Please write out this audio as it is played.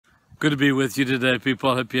Good to be with you today,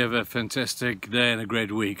 people. Hope you have a fantastic day and a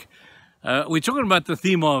great week. We're talking about the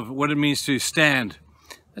theme of what it means to stand.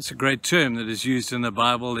 That's a great term that is used in the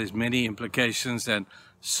Bible. There's many implications and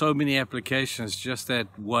so many applications, just that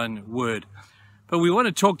one word. But we want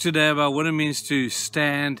to talk today about what it means to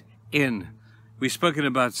stand in. We've spoken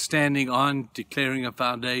about standing on, declaring a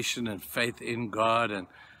foundation and faith in God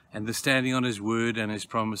and the standing on His word and His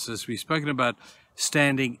promises. We've spoken about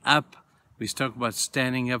standing up. We talk about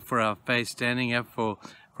standing up for our faith, standing up for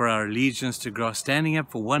our allegiance to God, standing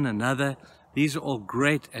up for one another. These are all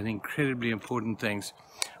great and incredibly important things.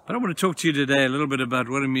 But I want to talk to you today a little bit about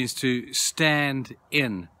what it means to stand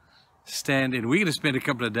in. Stand in. We're going to spend a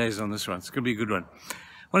couple of days on this one. It's going to be a good one. I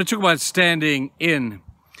want to talk about standing in.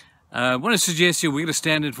 I want to suggest to you we're going to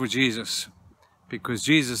stand in for Jesus because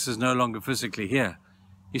Jesus is no longer physically here.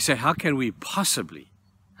 You say, how can we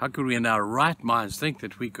in our right minds think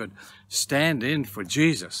that we could stand in for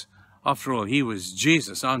Jesus? After all, He was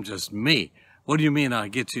Jesus. I'm just me. What do you mean I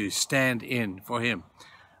get to stand in for Him?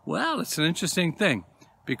 Well, it's an interesting thing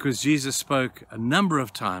because Jesus spoke a number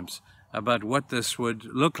of times about what this would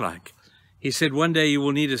look like. He said, one day you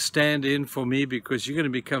will need to stand in for me because you're going to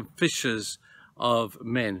become fishers of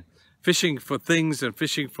men. Fishing for things and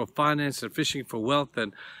fishing for finance and fishing for wealth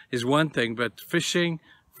is one thing, but fishing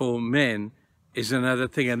for men is another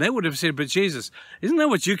thing. And they would have said, but Jesus, isn't that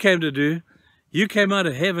what you came to do? You came out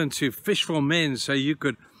of heaven to fish for men so you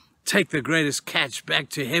could take the greatest catch back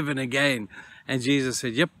to heaven again. And Jesus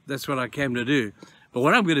said, yep, that's what I came to do. But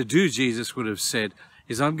what I'm going to do, Jesus would have said,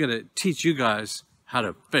 is I'm going to teach you guys how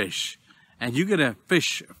to fish. And you're going to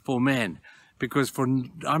fish for men. Because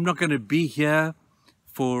I'm not going to be here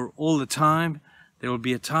for all the time. There will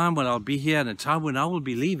be a time when I'll be here and a time when I will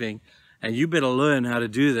be leaving. And you better learn how to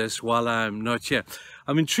do this while I'm not here.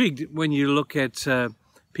 I'm intrigued when you look at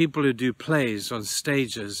people who do plays on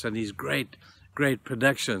stages and these great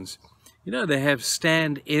productions. You know, they have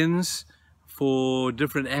stand-ins for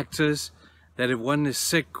different actors. That if one is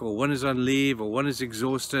sick or one is on leave or one is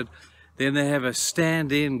exhausted, then they have a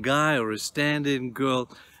stand-in guy or a stand-in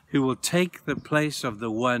girl who will take the place of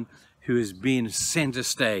the one who has been center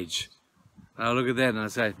stage. I look at that and I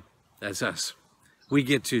say, that's us. We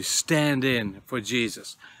get to stand in for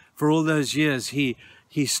Jesus. For all those years, he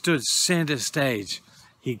stood center stage.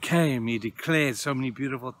 He came, He declared so many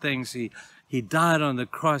beautiful things. He died on the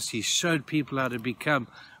cross. He showed people how to become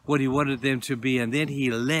what He wanted them to be. And then He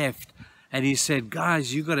left and He said,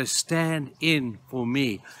 guys, you got to stand in for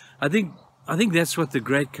me. I think that's what the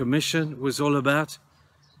Great Commission was all about.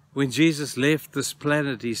 When Jesus left this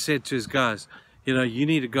planet, He said to His guys, you know, you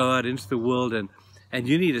need to go out into the world and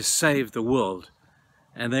you need to save the world.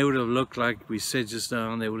 And they would have looked like we said just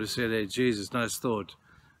now, and they would have said, hey, Jesus, nice thought.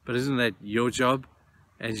 But isn't that your job?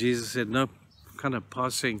 And Jesus said, no, I'm kind of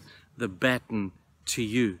passing the baton to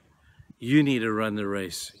you. You need to run the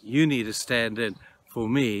race. You need to stand in for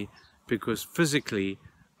me because physically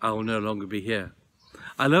I will no longer be here.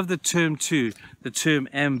 I love the term too, the term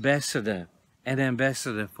ambassador, an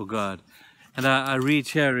ambassador for God. And I read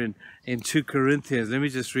here in 2 Corinthians, let me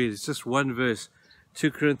just read, it's just one verse. 2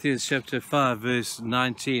 Corinthians chapter 5, verse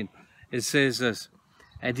 19, it says this,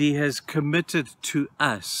 and He has committed to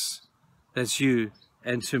us, that's you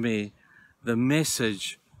and to me, the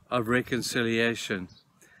message of reconciliation.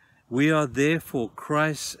 We are therefore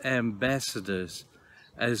Christ's ambassadors,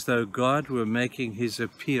 as though God were making His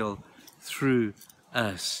appeal through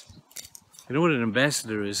us. You know what an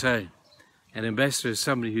ambassador is, eh? An ambassador is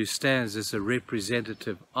somebody who stands as a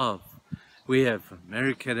representative of. We have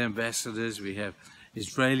American ambassadors, we have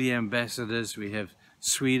Israeli ambassadors, we have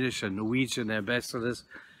Swedish and Norwegian ambassadors.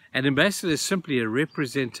 An ambassador is simply a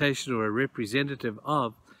representation or a representative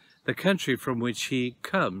of the country from which he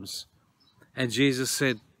comes. And Jesus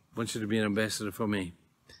said, I want you to be an ambassador for me.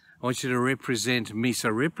 I want you to represent me. So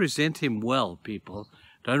represent Him well, people.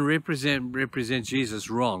 Don't represent Jesus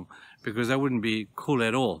wrong, because that wouldn't be cool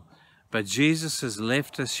at all. But Jesus has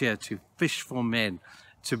left us here to fish for men,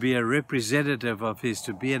 to be a representative of His,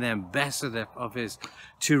 to be an ambassador of His,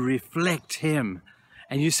 to reflect Him.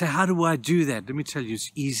 And you say, how do I do that? Let me tell you,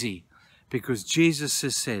 it's easy. Because Jesus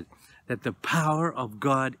has said that the power of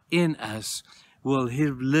God in us will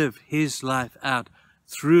live His life out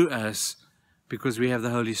through us because we have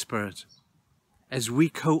the Holy Spirit. As we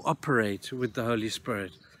cooperate with the Holy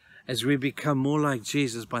Spirit, as we become more like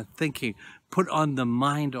Jesus by thinking, put on the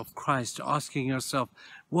mind of Christ, asking yourself,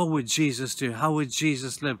 what would Jesus do? How would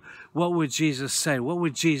Jesus live? What would Jesus say? What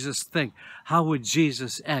would Jesus think? How would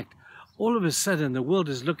Jesus act? All of a sudden, the world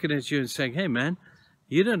is looking at you and saying, hey, man,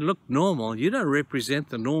 you don't look normal. You don't represent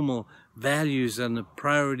the normal values and the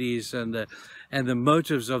priorities and the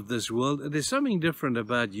motives of this world. There's something different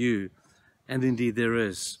about you, and indeed there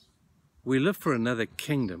is. We live for another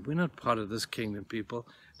kingdom. We're not part of this kingdom, people.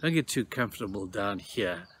 Don't get too comfortable down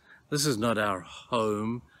here. This is not our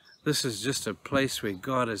home. This is just a place where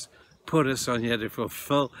God has put us on here to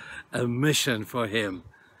fulfill a mission for Him.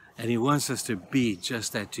 And He wants us to be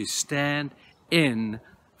just that, to stand in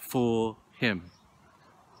for Him.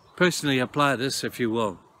 Personally, apply this, if you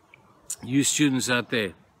will. You students out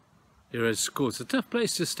there, you're at school. It's a tough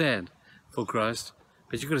place to stand for Christ,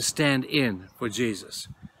 but you've got to stand in for Jesus.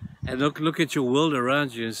 And look at your world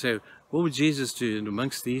around you and say, what would Jesus do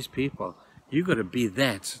amongst these people? You've got to be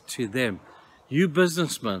that to them. You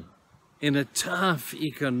businessmen, in a tough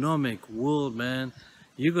economic world, man,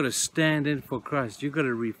 you've got to stand in for Christ. You've got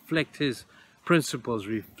to reflect His principles,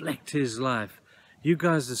 reflect His life. You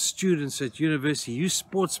guys, the students at university, you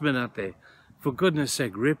sportsmen out there, for goodness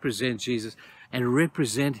sake, represent Jesus and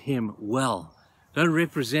represent Him well. Don't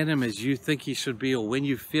represent Him as you think He should be or when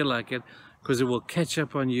you feel like it, because it will catch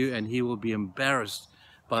up on you and He will be embarrassed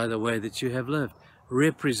by the way that you have lived.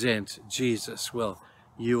 Represent Jesus well.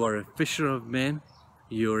 You are a fisher of men,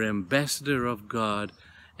 you are an ambassador of God,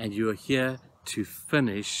 and you are here to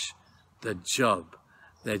finish the job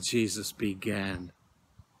that Jesus began.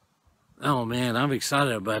 Oh man, I'm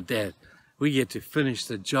excited about that. We get to finish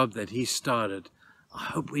the job that He started. I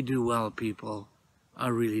hope we do well, people. I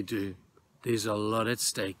really do. There's a lot at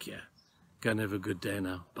stake here. Go and have a good day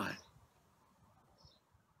now. Bye.